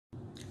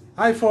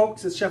Hi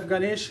folks, it's Chef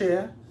Ganesh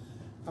here.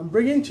 I'm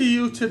bringing to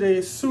you today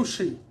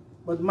sushi,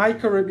 but my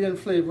Caribbean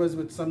flavors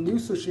with some new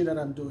sushi that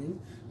I'm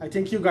doing. I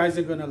think you guys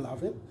are going to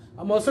love it.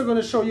 I'm also going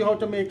to show you how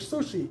to make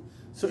sushi.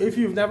 So if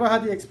you've never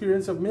had the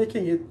experience of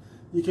making it,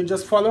 you can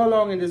just follow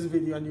along in this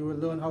video and you will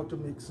learn how to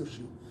make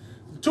sushi.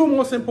 The two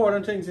most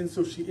important things in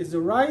sushi is the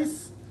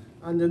rice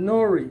and the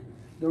nori.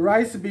 The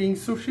rice being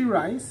sushi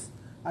rice.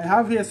 I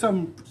have here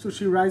some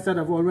sushi rice that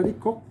I've already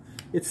cooked.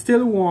 It's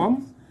still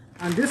warm.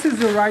 And this is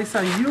the rice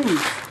I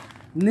use.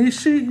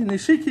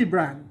 Nishiki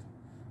brand.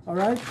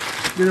 Alright?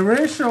 The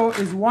ratio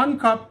is 1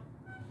 cup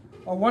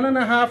or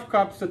 1.5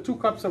 cups to 2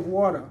 cups of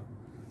water.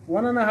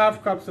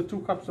 1.5 cups to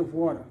 2 cups of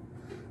water.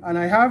 And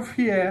I have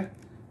here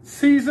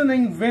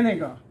seasoning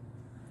vinegar.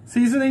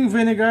 Seasoning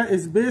vinegar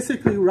is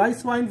basically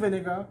rice wine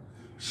vinegar,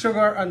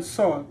 sugar and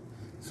salt.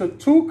 So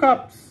 2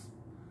 cups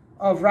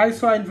of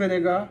rice wine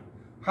vinegar,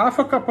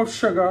 1/2 cup of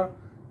sugar,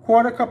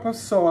 1/4 cup of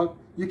salt.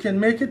 You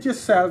can make it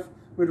yourself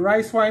with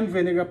rice wine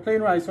vinegar,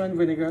 plain rice wine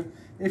vinegar.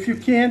 If you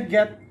can't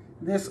get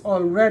this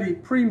already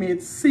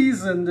pre-made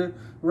seasoned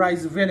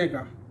rice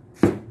vinegar.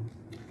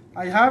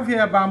 I have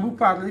here a bamboo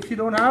paddle. If you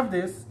don't have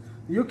this,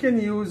 you can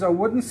use a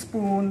wooden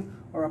spoon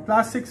or a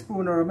plastic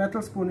spoon or a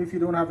metal spoon if you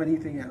don't have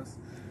anything else.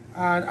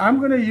 And I'm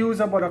going to use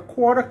about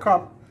 1/4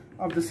 cup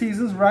of the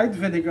seasoned rice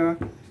vinegar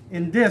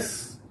in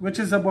this, which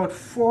is about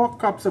 4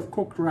 cups of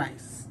cooked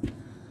rice.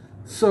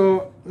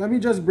 So let me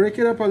just break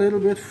it up a little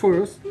bit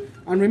first.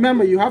 And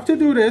remember, you have to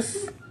do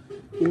this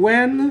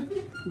when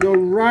the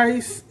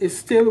rice is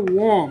still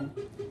warm.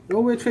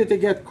 Don't wait for it to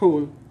get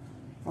cold.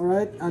 All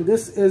right, and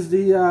this is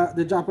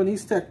the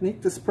Japanese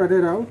technique to spread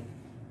it out.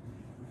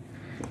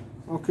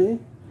 Okay,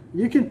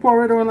 you can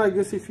pour it on like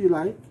this if you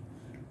like.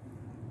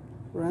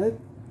 Right,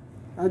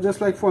 I just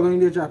like following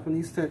the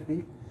Japanese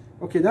technique.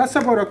 Okay, that's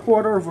about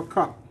 1/4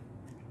 cup.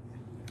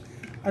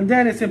 And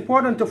then it's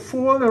important to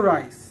fold the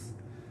rice.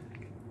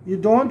 You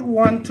don't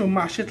want to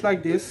mash it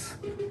like this,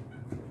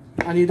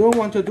 and you don't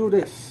want to do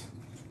this.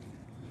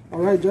 All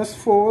right, just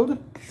fold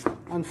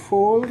and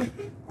fold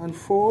and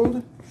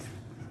fold.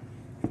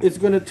 It's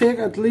going to take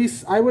at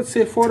least, I would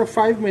say, 4 to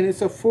 5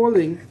 minutes of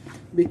folding,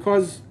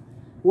 because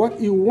what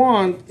you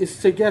want is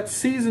to get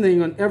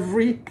seasoning on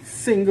every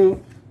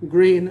single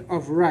grain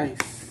of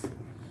rice.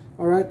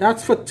 All right,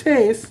 that's for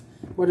taste,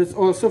 but it's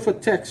also for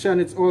texture,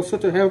 and it's also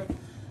to help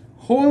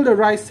hold the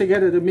rice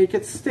together to make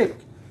it stick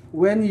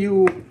when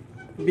you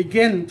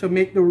begin to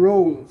make the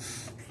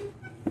rolls.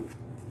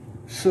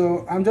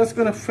 So I'm just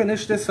going to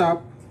finish this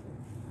up,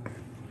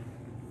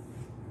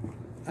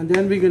 and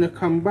then we're going to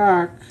come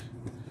back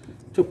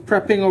to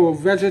prepping our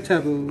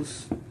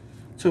vegetables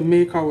to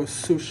make our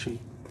sushi.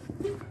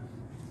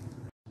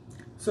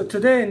 So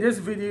today in this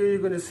video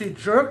you're going to see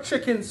jerk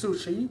chicken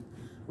sushi,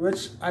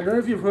 which I don't know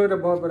if you've heard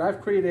about, but I've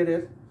created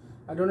it.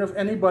 I don't know if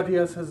anybody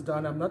else has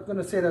done. I'm not going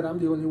to say that I'm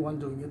the only one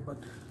doing it, but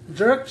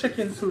jerk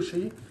chicken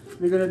sushi.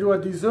 We're going to do a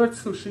dessert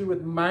sushi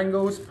with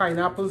mangoes,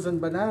 pineapples, and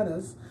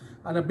bananas,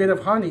 and a bit of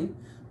honey.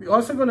 We're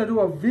also going to do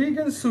a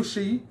vegan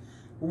sushi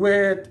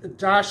with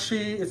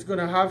dashi. It's going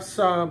to have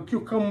some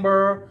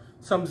cucumber,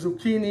 some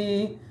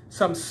zucchini,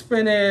 some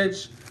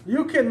spinach.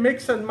 You can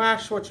mix and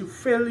mash what you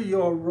fill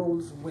your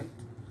rolls with.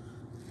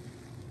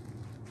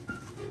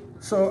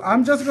 So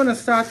I'm just going to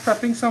start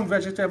prepping some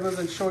vegetables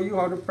and show you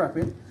how to prep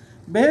it.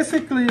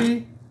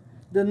 Basically,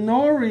 the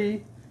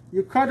nori,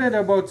 you cut it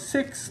about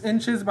 6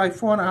 inches by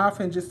 4.5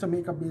 inches to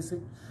make a basic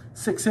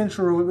 6-inch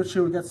roll, which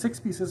you will get 6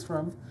 pieces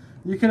from.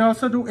 You can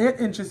also do 8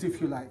 inches if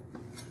you like.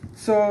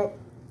 So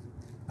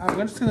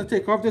I'm just going to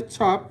take off the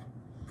top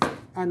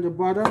and the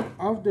bottom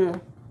of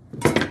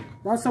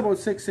that's about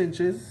 6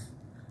 inches.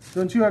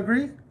 Don't you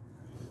agree?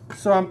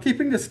 So I'm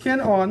keeping the skin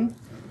on.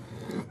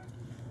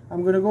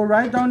 I'm going to go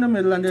right down the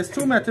middle, and there's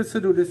 2 methods to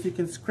do this. You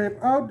can scrape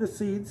out the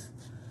seeds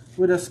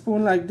with a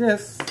spoon like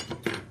this,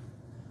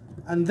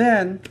 and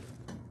then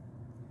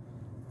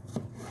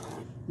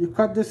you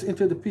cut this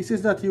into the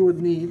pieces that you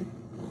would need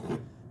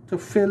to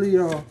fill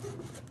your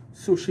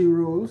sushi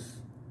rolls.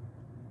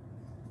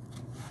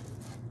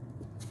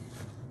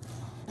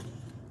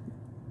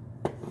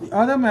 The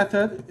other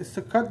method is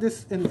to cut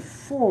this in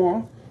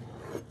 4,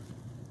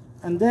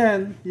 and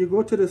then you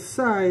go to the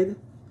side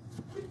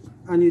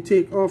and you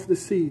take off the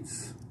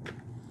seeds.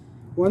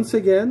 Once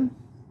again,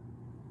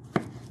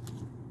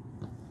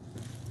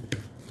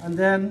 and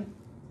then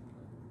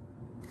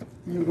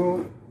you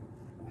go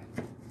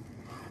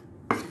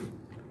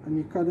and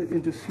you cut it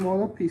into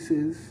smaller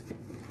pieces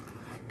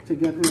to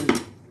get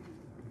ready.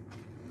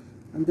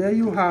 And there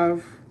you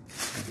have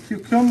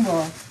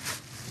cucumber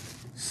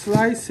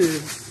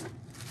slices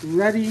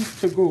ready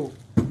to go.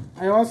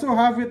 I also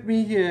have with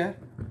me here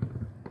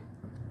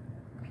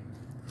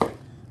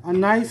a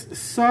nice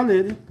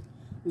solid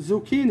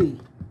zucchini.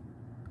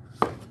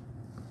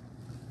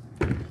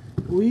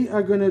 We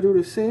are going to do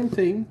the same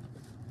thing.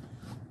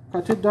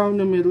 Cut it down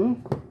the middle.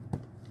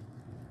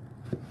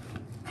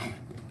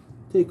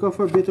 Take off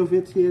a bit of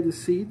it here, the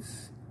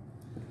seeds.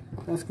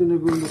 That's going to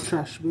go in the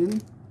trash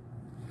bin.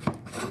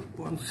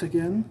 Once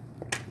again.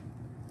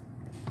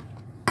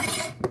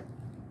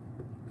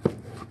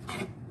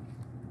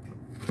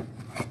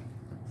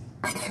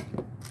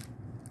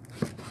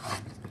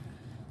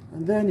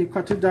 And then you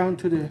cut it down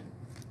to the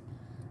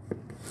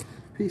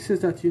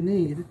pieces that you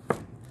need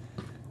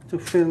to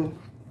fill.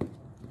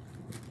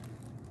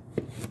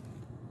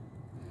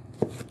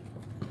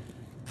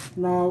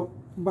 Now,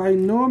 by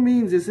no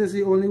means this is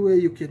the only way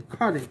you can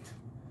cut it.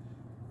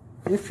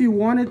 If you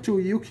wanted to,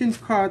 you can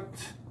cut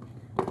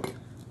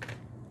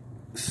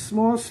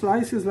small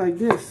slices like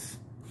this,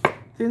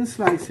 thin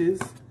slices,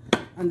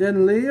 and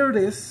then layer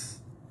this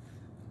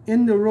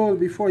in the roll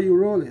before you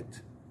roll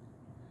it.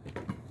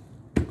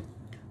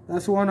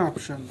 That's one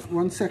option,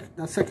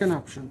 the second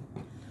option.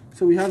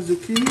 So we have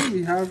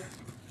zucchini,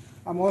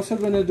 I'm also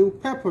going to do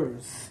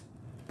peppers,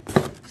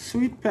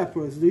 sweet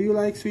peppers. Do you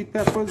like sweet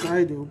peppers?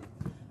 I do.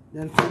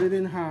 Then cut it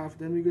in half.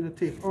 Then we're going to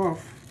take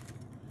off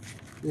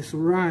this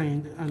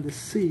rind and the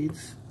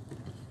seeds.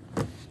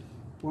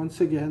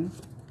 Once again,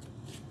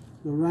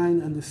 the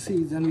rind and the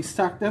seeds, and we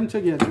stack them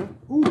together.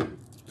 Ooh,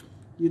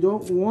 you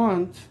don't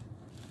want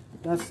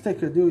that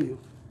sticker, do you?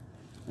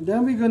 And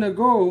then we're going to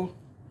go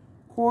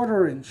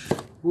 1/4 inch.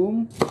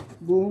 Boom,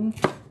 boom,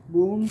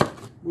 boom,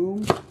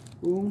 boom,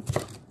 boom.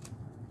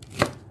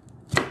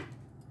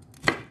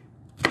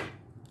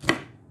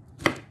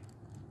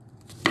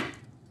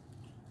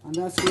 And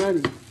that's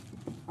ready.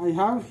 I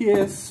have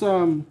here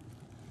some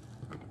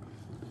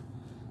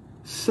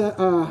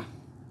celery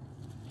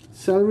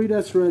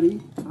that's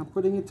ready. I'm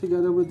putting it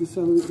together with the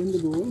celery in the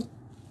bowl.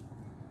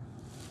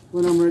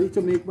 When I'm ready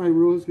to make my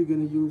rolls, we're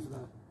going to use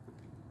that.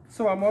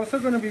 So I'm also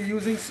going to be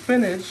using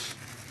spinach.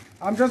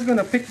 I'm just going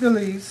to pick the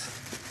leaves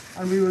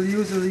and we will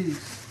use the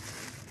leaves.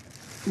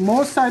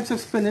 Most types of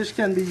spinach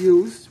can be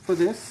used for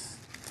this.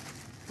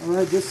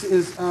 Alright, this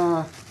is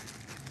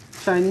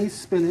Chinese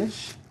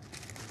spinach.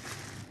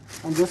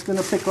 I'm just going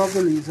to pick off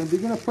the leaves and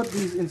we're going to put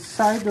these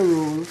inside the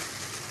roll.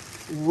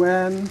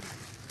 When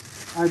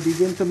I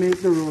begin to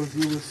make the rolls,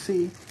 you will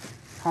see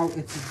how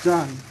it's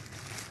done.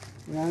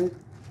 Right?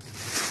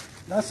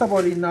 That's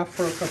about enough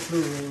for a couple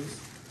of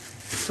rolls.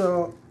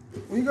 So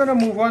we're going to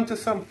move on to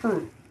some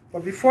fruit.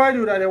 But before I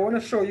do that, I want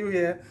to show you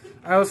here,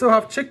 I also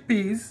have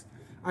chickpeas.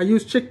 I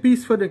use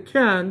chickpeas for the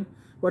can,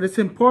 but it's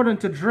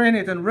important to drain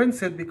it and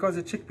rinse it because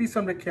the chickpeas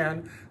from the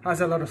can has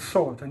a lot of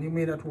salt and you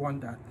may not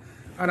want that.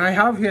 And I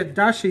have here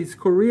dashis,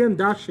 Korean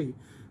dashi,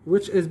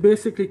 which is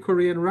basically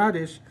Korean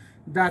radish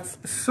that's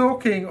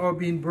soaking or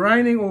been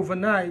brining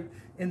overnight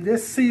in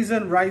this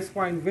seasoned rice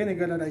wine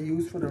vinegar that I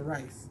use for the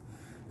rice.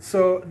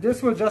 So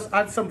this will just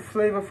add some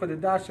flavor for the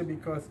dashi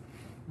because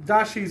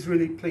dashi is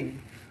really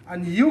plain.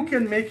 And you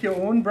can make your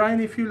own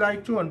brine if you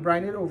like to and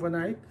brine it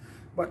overnight.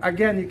 But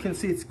again, you can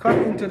see it's cut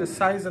into the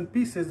size and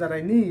pieces that I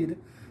need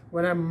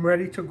when I'm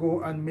ready to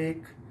go and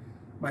make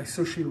my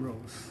sushi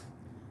rolls.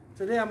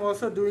 Today I'm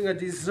also doing a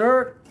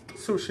dessert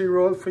sushi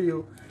roll for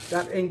you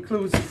that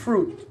includes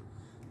fruit.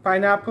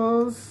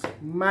 Pineapples,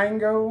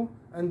 mango,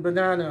 and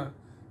banana.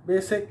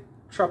 Basic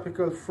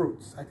tropical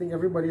fruits. I think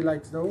everybody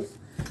likes those.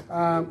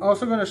 I'm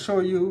also going to show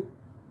you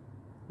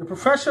the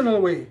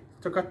professional way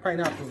to cut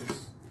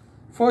pineapples.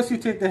 First you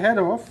take the head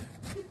off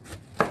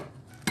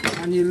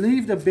and you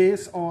leave the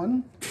base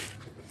on,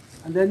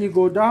 and then you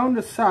go down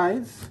the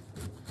sides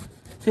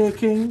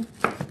taking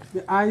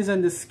the eyes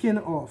and the skin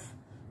off.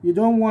 You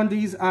don't want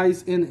these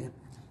eyes in it.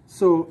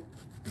 So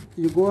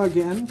you go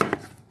again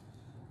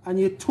and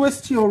you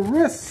twist your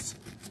wrist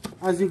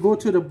as you go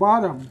to the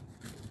bottom,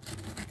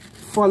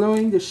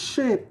 following the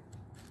shape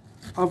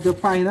of the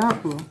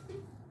pineapple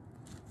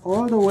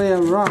all the way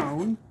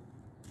around,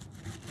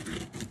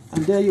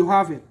 and there you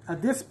have it.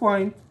 At this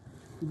point,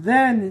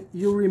 then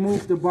you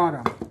remove the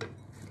bottom.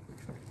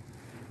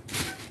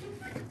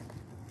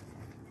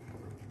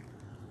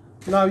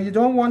 Now you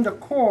don't want the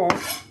core.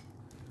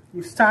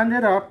 You stand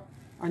it up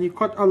and you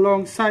cut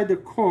alongside the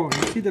core.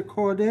 You see the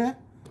core there?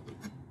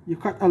 You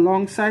cut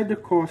alongside the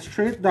core,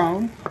 straight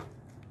down.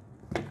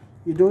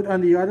 You do it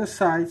on the other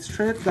side,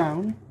 straight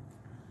down.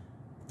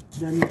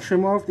 Then you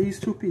trim off these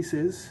two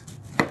pieces.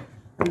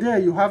 And there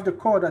you have the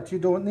core that you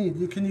don't need.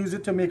 You can use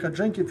it to make a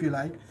drink if you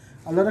like.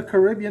 A lot of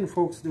Caribbean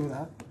folks do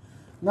that.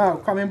 Now,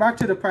 coming back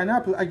to the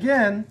pineapple,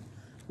 again,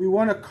 we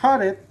want to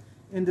cut it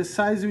in the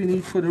size we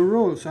need for the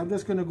roll. So I'm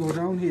just going to go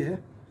down here.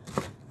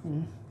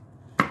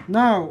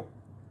 Now,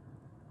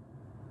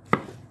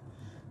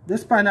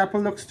 this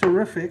pineapple looks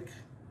terrific,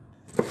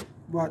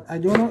 but I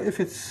don't know if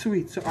it's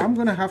sweet, so I'm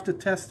going to have to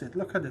test it.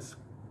 Look at this.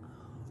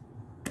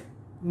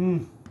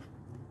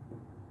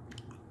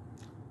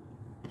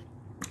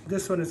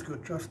 This one is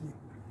good, trust me.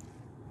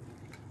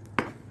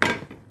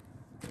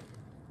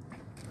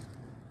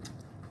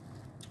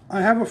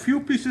 I have a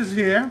few pieces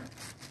here,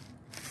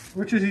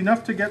 which is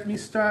enough to get me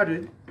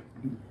started.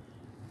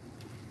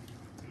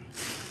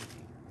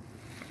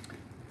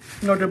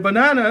 Now the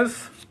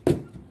bananas,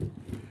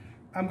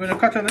 I'm going to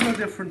cut a little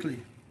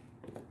differently.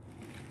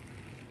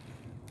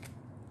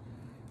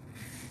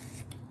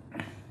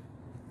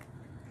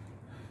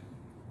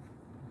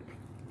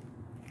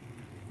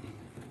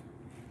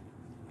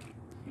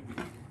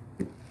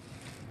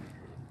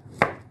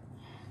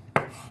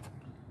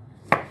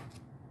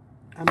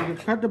 I'm going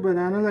to cut the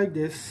banana like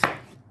this,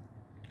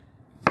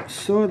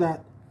 so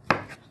that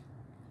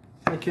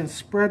I can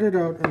spread it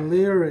out and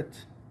layer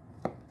it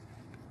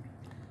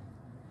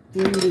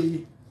in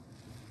the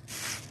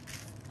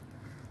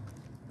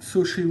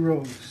sushi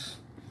rolls.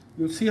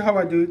 You'll see how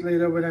I do it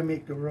later when I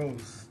make the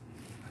rolls.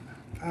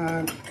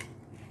 And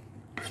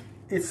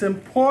it's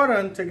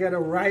important to get a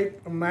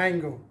ripe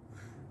mango.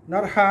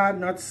 Not hard,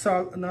 not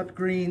salt, not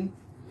green.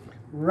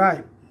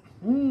 Ripe.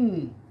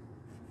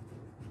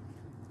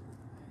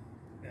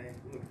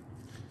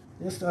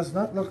 This does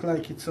not look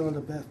like it's all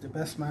the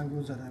best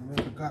mangoes that I've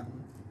ever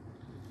gotten.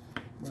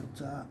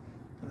 But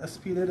let's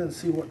peel it and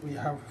see what we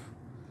have.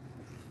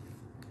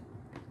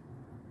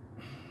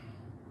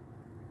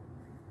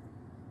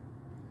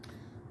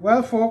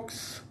 Well,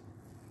 folks,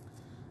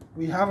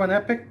 we have an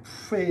epic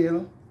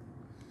fail.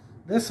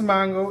 This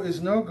mango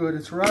is no good,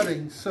 it's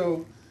rotting,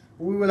 so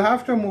we will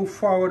have to move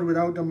forward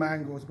without the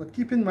mangoes. But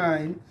keep in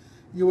mind,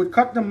 you would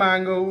cut the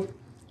mango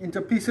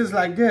into pieces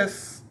like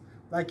this,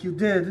 like you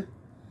did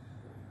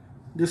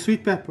the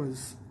sweet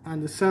peppers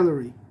and the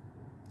celery,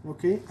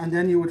 okay? And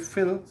then you would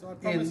fill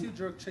in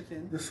jerk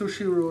chicken, the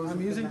sushi rolls.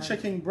 I'm using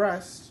chicken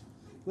breast,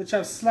 which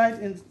I've sliced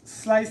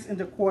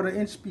into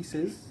 1/4-inch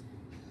pieces,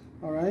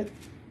 all right?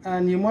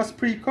 And you must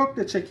pre-cook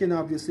the chicken,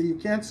 obviously. You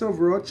can't serve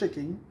raw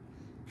chicken,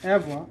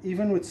 ever,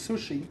 even with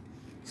sushi.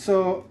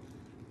 So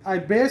I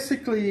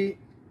basically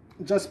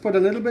just put a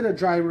little bit of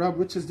dry rub,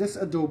 which is this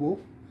adobo,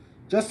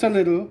 just a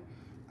little,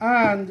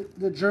 and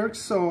the jerk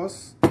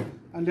sauce,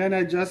 and then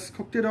I just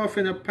cooked it off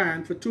in a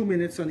pan for 2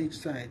 minutes on each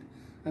side.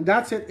 And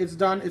that's it, it's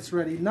done, it's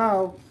ready.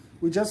 Now,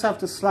 we just have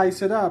to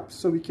slice it up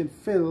so we can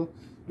fill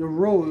the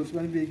rolls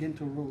when we begin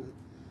to roll it.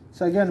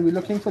 So again, we're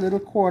looking for little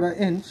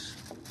 1/4-inch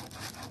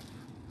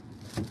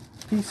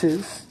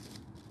pieces.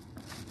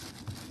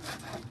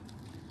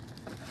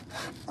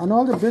 And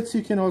all the bits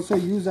you can also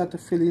use that to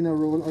fill in a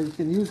roll, or you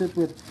can use it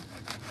with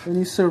when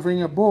you're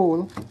serving a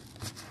bowl.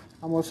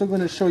 I'm also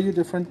going to show you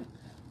different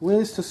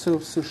ways to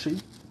serve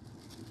sushi.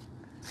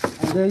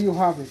 And there you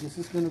have it. This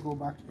is going to go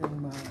back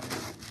in my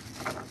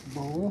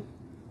bowl.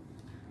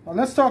 Now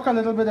let's talk a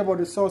little bit about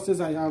the sauces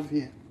I have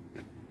here.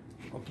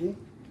 Okay.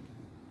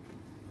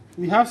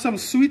 We have some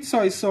sweet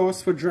soy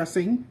sauce for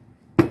dressing.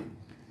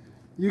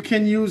 You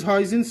can use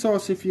hoisin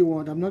sauce if you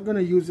want. I'm not going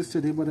to use this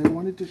today, but I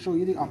wanted to show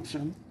you the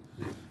option.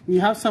 We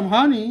have some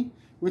honey,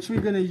 which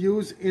we're going to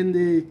use in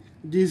the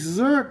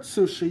dessert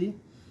sushi.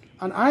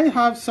 And I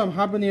have some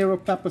habanero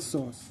pepper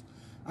sauce.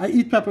 I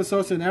eat pepper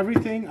sauce in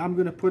everything. I'm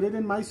going to put it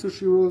in my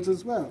sushi rolls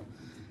as well.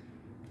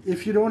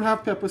 If you don't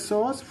have pepper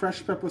sauce,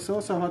 fresh pepper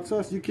sauce or hot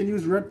sauce, you can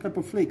use red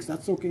pepper flakes.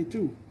 That's okay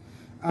too.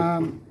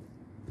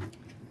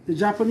 The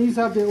Japanese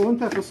have their own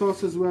pepper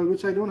sauce as well,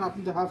 which I don't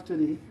happen to have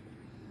today.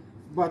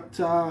 But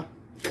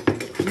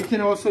you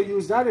can also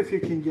use that if you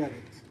can get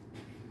it.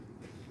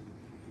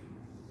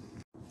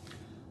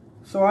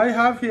 So I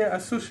have here a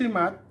sushi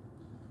mat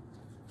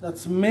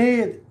that's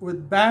made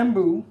with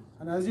bamboo,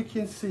 and as you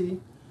can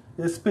see,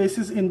 there's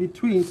spaces in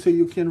between so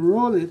you can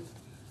roll it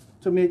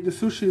to make the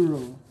sushi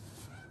roll.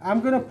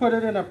 I'm going to put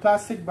it in a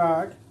plastic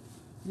bag.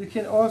 You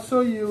can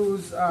also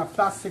use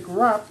plastic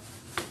wrap.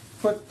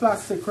 Put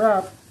plastic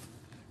wrap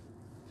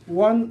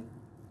one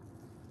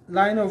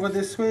line over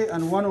this way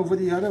and one over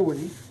the other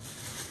way.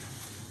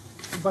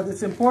 But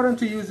it's important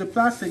to use the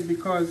plastic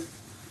because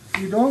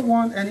you don't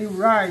want any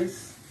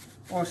rice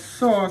or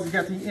sauce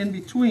getting in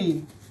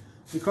between,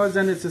 because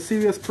then it's a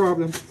serious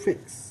problem to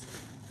fix.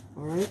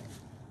 All right.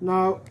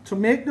 Now, to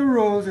make the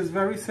rolls is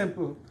very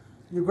simple.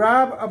 You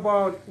grab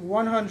about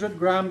 100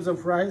 grams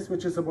of rice,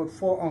 which is about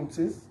 4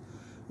 ounces,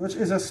 which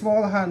is a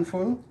small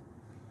handful.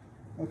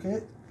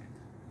 Okay.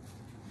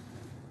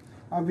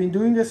 I've been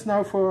doing this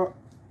now for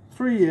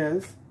 3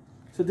 years.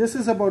 So this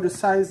is about the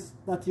size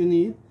that you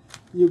need.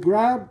 You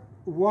grab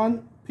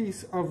 1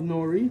 piece of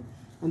nori,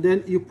 and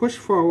then you push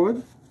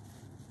forward,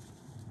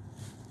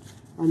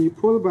 and you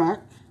pull back,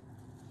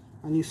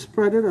 and you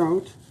spread it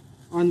out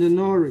on the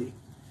nori.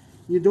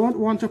 You don't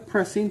want to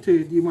press into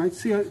it. You might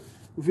see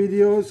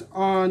videos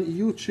on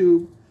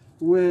YouTube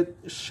with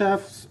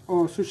chefs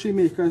or sushi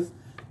makers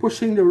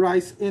pushing the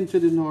rice into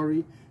the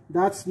nori.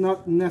 That's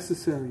not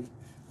necessary.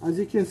 As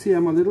you can see,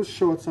 I'm a little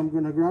short, so I'm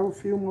going to grab a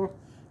few more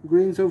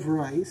grains of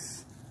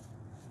rice.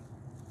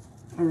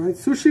 All right,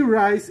 sushi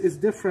rice is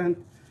different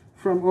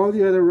from all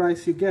the other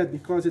rice you get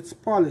because it's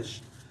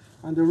polished.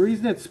 And the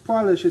reason it's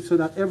polished is so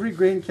that every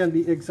grain can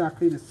be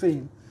exactly the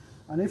same.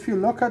 And if you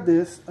look at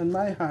this on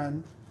my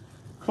hand,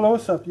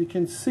 close up, you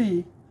can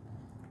see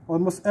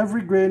almost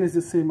every grain is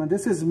the same. And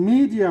this is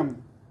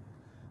medium.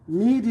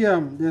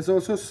 Medium. There's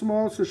also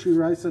small sushi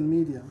rice and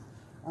medium.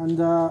 And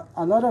a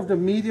lot of the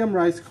medium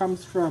rice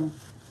comes from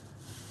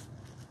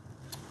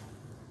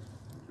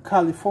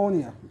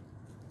California.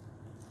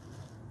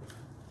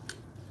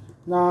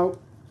 Now,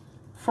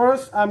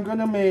 first I'm going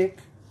to make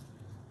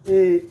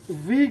a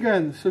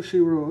vegan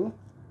sushi roll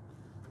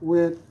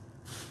with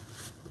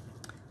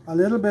a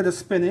little bit of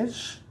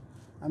spinach.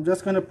 I'm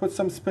just going to put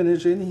some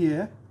spinach in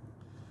here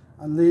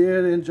and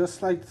layer it in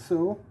just like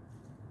so.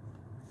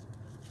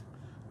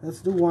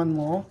 Let's do one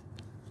more.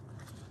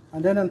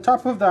 And then on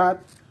top of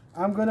that,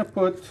 I'm going to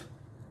put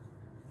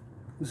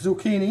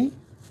zucchini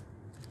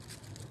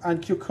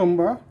and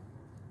cucumber.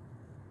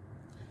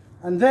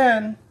 And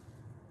then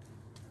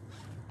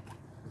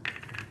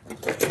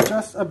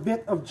just a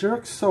bit of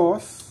jerk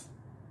sauce.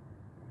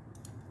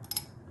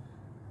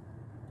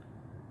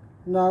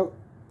 Now,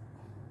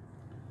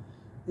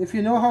 if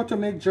you know how to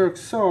make jerk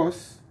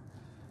sauce,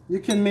 you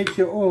can make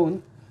your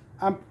own.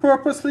 I'm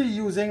purposely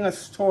using a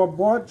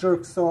store-bought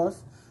jerk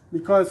sauce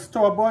because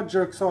store-bought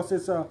jerk sauce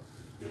is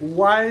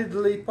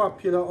widely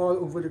popular all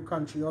over the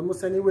country.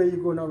 Almost anywhere you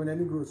go now in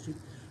any grocery,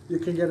 you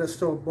can get a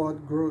store-bought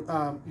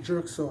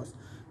jerk sauce.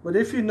 But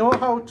if you know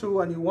how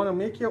to and you want to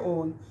make your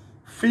own,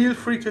 feel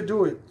free to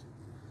do it.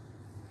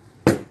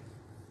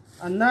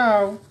 And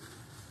now,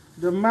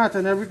 the mat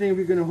and everything,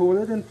 we're going to hold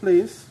it in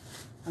place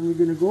and we're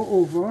going to go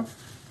over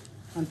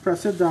and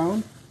press it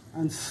down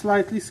and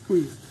slightly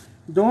squeeze.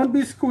 Don't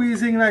be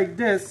squeezing like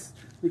this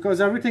because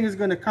everything is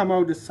going to come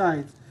out the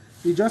sides.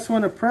 You just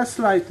want to press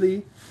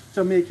slightly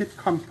to make it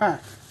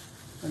compact.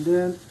 And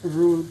then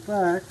roll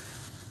back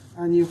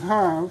and you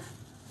have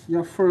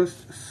your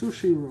first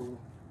sushi roll.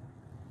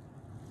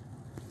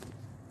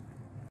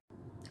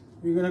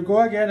 We're going to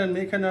go again and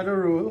make another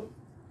roll.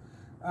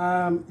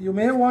 You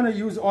may want to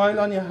use oil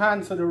on your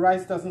hand so the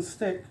rice doesn't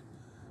stick,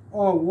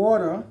 or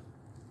water,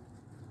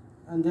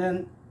 and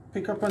then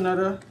pick up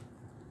another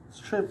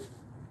strip,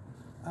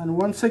 and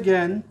once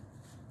again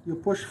you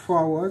push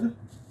forward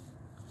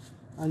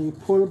and you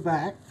pull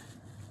back,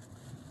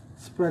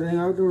 spreading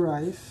out the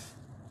rice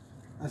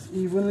as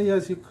evenly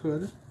as you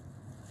could.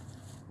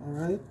 All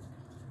right,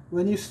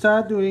 when you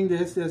start doing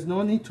this, there's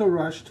no need to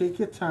rush. Take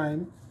your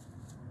time.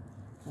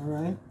 All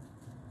right,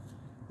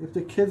 if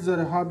the kids or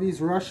the hubby's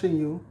rushing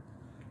you,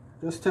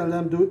 just tell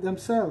them do it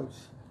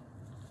themselves.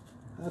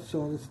 That's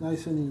all. It's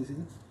nice and easy.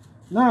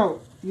 Now,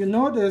 you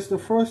notice the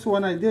first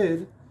one I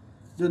did,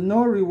 the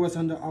nori was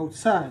on the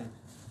outside.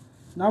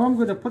 Now I'm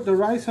going to put the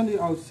rice on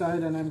the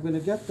outside, and I'm going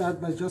to get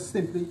that by just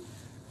simply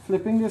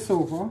flipping this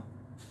over.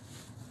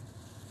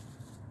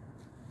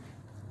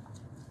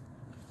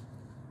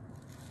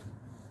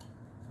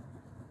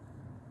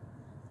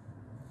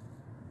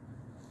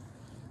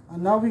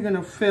 And now we're going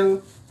to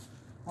fill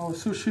our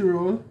sushi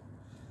roll.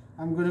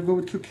 I'm going to go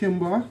with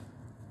cucumber.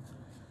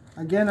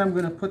 Again, I'm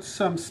going to put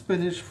some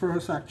spinach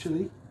first,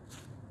 actually.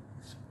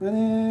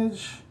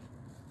 Spinach.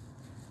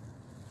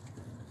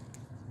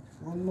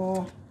 One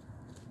more.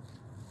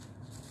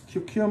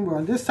 Cucumber.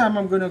 And this time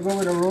I'm going to go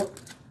with a row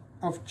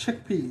of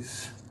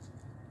chickpeas.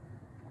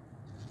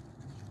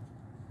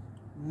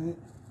 Right.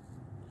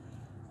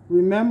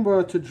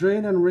 Remember to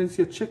drain and rinse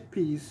your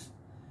chickpeas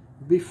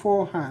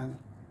beforehand.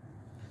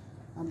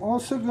 I'm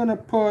also going to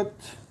put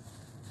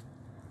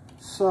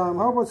some,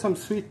 how about some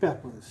sweet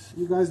peppers?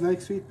 You guys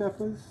like sweet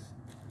peppers?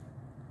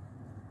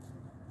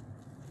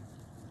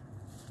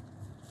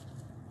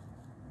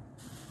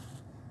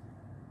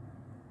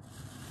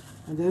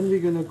 And then we're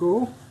going to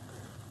go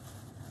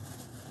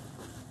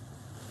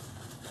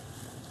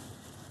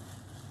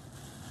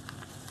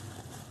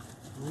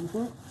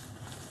over.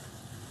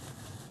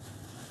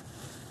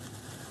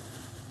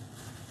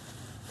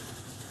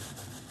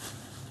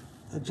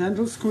 A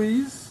gentle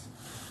squeeze.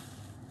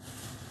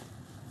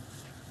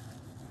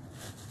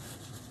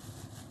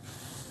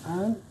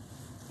 And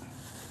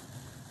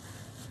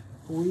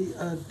we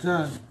are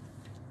done.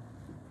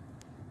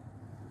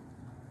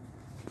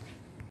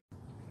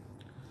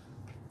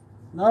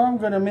 Now I'm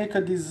going to make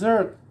a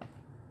dessert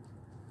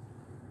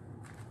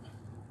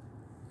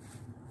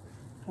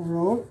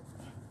roll.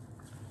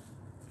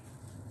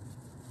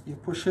 You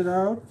push it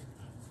out,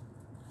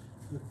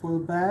 you pull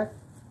back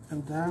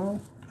and down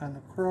and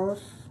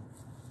across.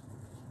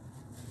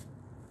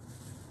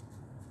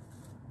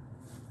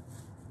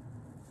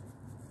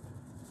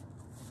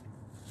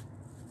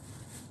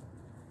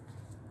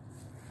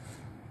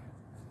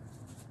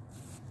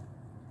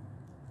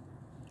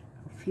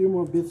 A few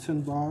more bits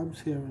and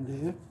bobs here and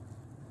there.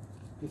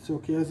 It's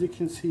okay. As you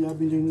can see, I've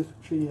been doing this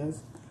for 3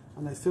 years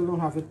and I still don't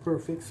have it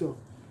perfect, so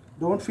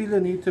don't feel the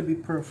need to be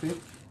perfect.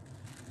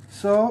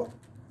 So,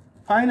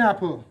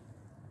 pineapple,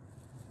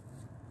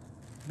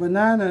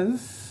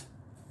 bananas.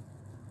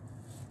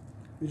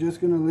 We're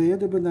just going to lay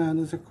the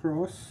bananas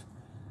across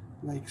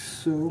like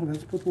so.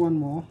 Let's put one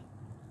more.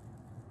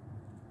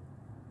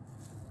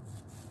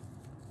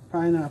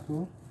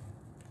 Pineapple.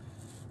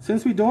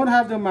 Since we don't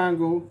have the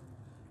mango,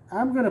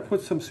 I'm going to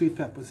put some sweet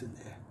peppers in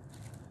there.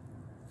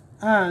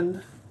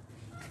 And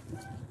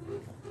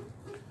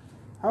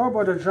how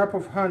about a drop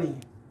of honey?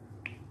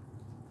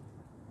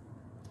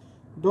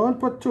 Don't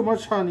put too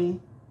much honey,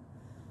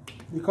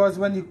 because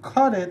when you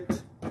cut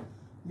it,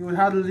 you will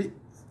have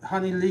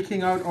honey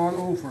leaking out all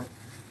over,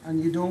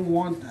 and you don't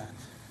want that.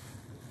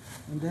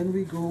 And then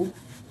we go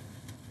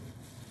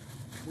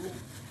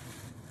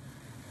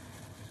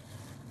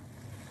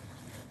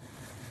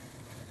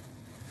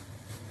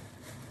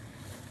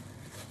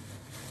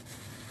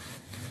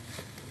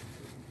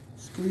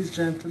squeeze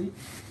gently.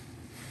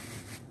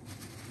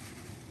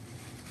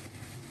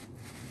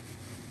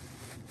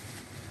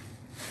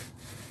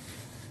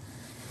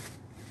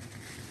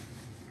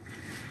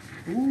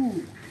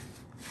 Ooh,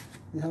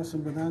 We have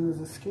some bananas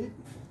escape.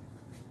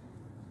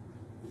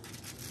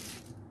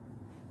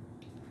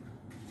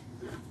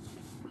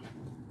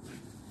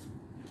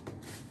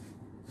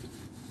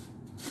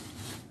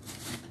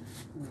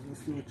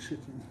 Let's do a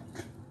chicken.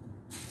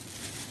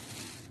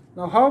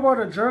 Now how about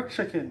a jerk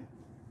chicken?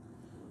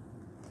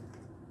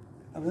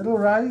 A little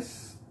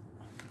rice,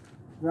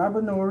 grab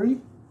a nori,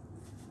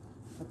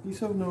 a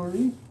piece of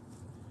nori,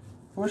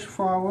 push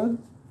forward,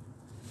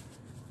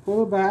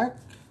 pull back,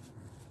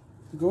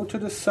 go to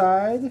the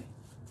side.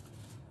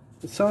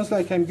 It sounds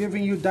like I'm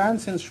giving you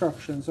dance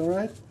instructions, all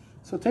right?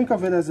 So think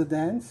of it as a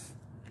dance.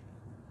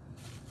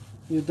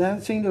 You're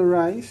dancing the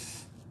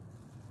rice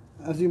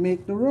as you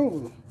make the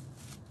roll.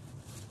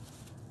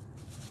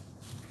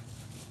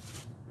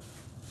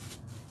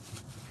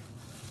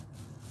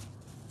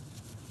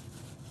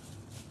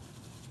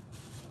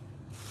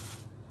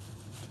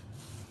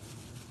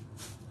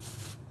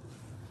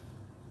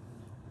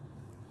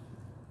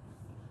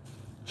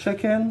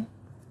 Chicken,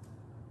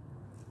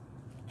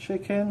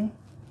 chicken,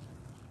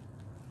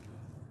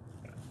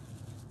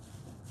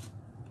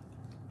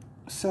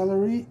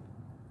 celery,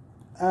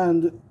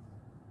 and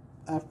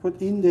I've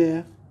put in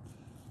there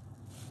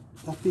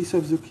a piece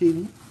of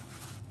zucchini,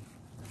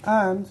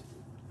 and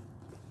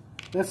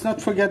let's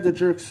not forget the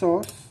jerk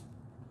sauce,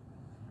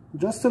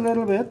 just a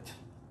little bit.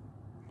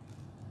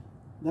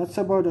 That's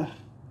about a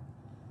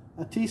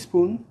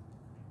teaspoon.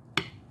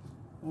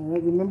 All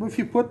right, remember, if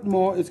you put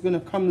more, it's going to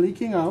come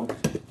leaking out.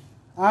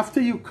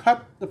 After you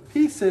cut the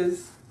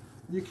pieces,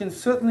 you can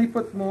certainly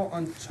put more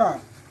on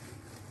top.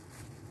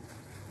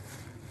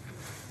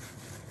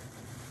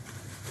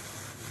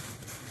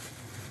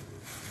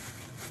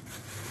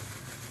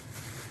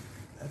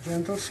 A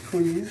gentle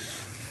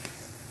squeeze.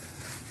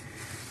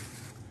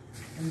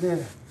 And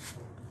there.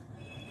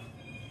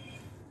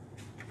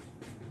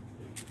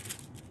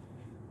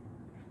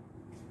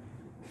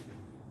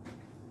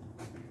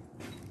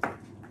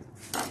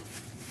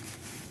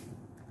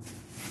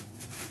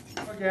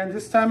 Again,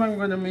 this time I'm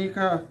going to make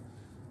a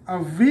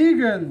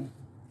vegan,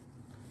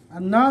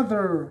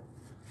 another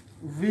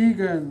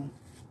vegan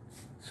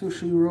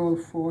sushi roll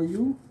for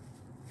you.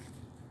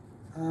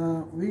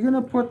 We're going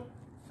to put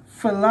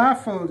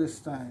falafel this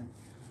time.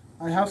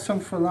 I have some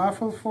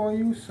falafel for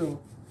you,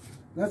 so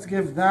let's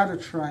give that a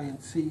try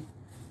and see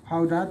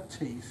how that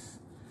tastes.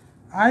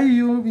 I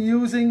am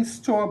using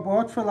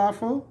store-bought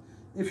falafel.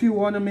 If you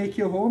want to make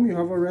your home, you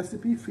have a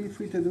recipe, feel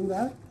free to do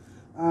that.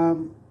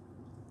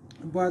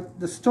 But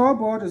the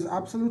store-bought is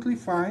absolutely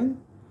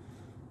fine.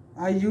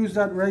 I use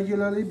that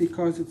regularly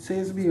because it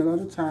saves me a lot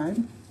of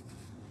time.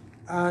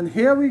 And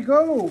here we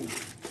go.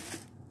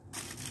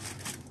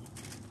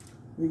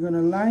 We're going to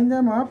line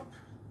them up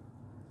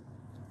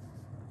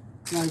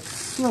like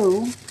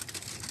so.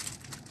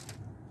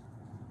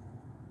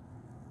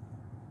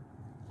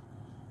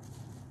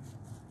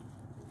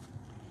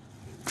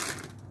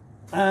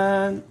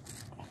 And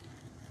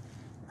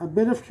a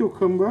bit of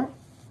cucumber.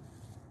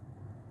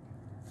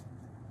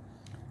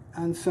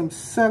 And some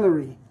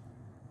celery.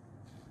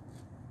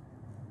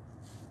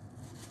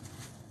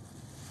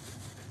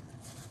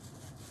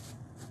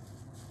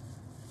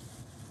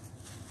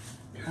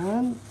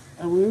 And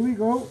away we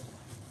go.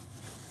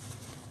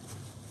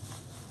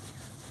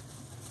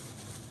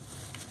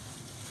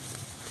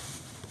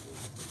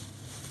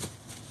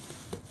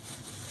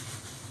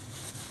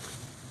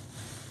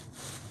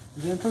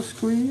 Gentle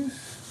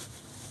squeeze.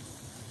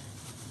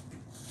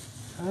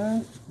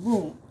 And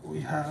boom,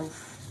 we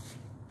have.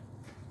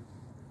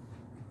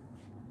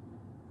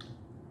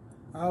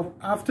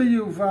 After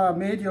you've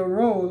made your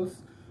rolls,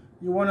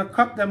 you want to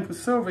cut them for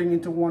serving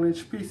into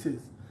 1-inch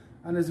pieces.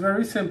 And it's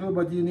very simple,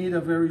 but you need a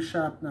very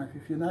sharp knife.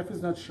 If your knife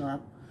is not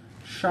sharp,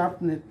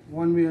 sharpen it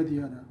one way or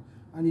the other.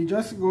 And you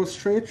just go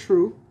straight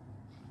through.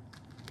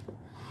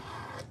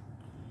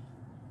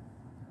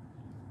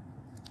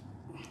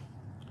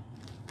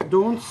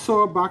 Don't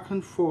saw back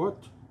and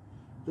forth.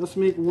 Just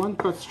make one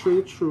cut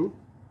straight through.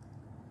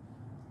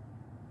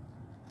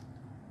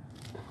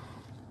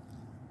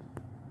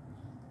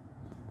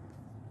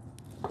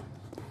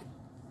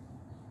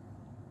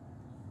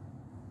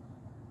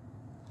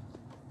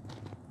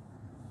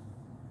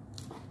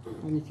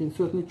 And you can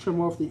certainly trim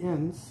off the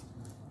ends.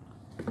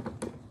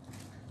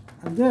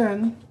 And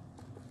then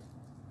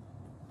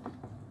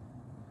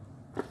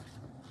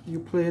you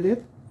plate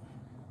it.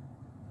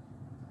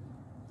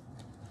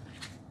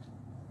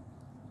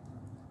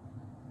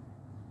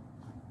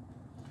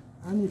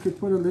 And you could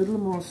put a little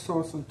more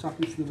sauce on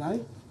top if you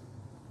like.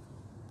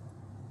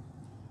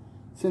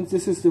 Since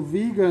this is the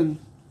vegan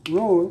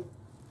roll,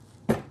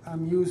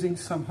 I'm using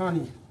some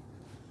honey.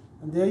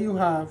 And there you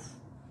have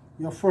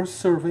your first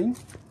serving.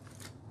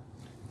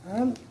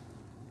 And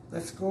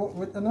let's go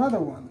with another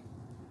one.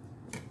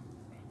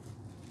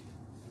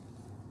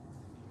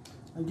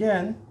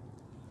 Again,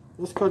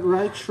 just cut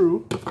right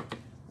through,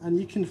 and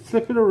you can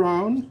flip it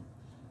around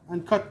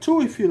and cut two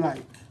if you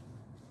like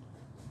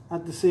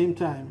at the same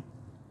time.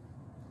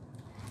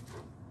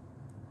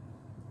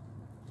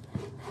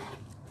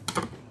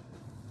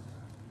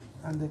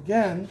 And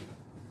again,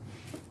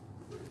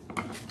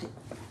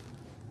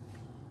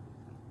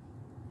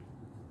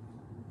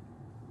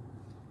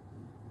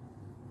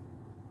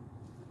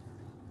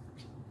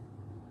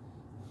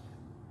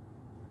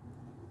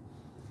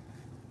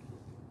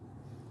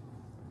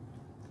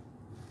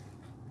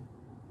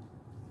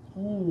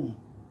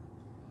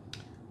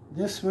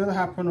 This will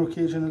happen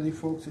occasionally,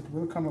 folks. It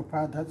will come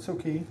apart. That's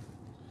okay.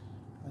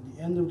 At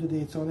the end of the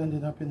day, it's all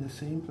ended up in the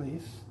same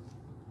place.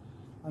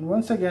 And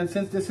once again,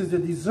 since this is the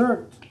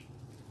dessert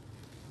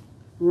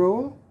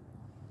roll,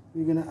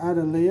 we're going to add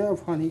a layer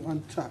of honey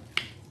on top.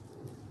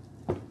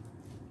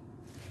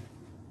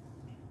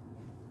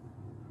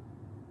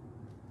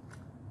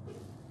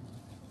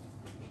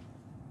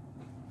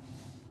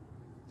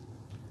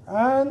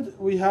 And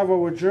we have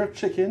our jerk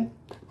chicken.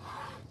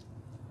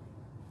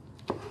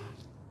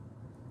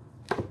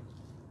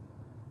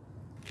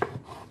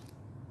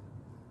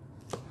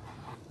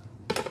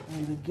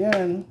 And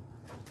again,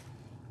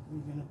 we're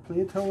going to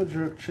plate our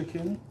jerk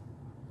chicken.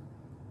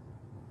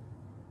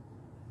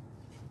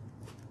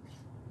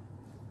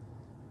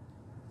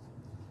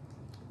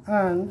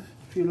 And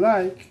if you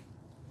like,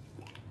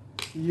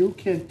 you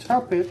can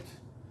top it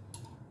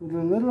with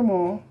a little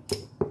more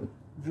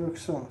jerk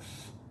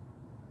sauce.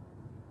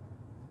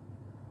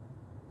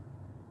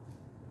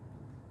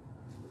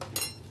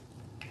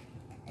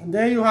 And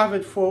there you have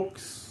it,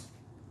 folks.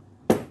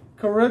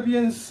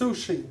 Caribbean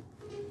sushi.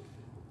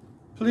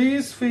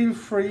 Please feel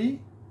free.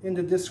 In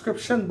the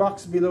description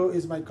box below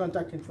is my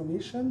contact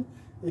information.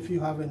 If you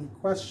have any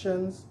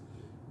questions,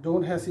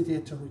 don't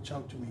hesitate to reach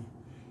out to me.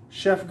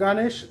 Chef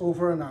Ganesh,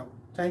 over and out.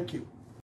 Thank you.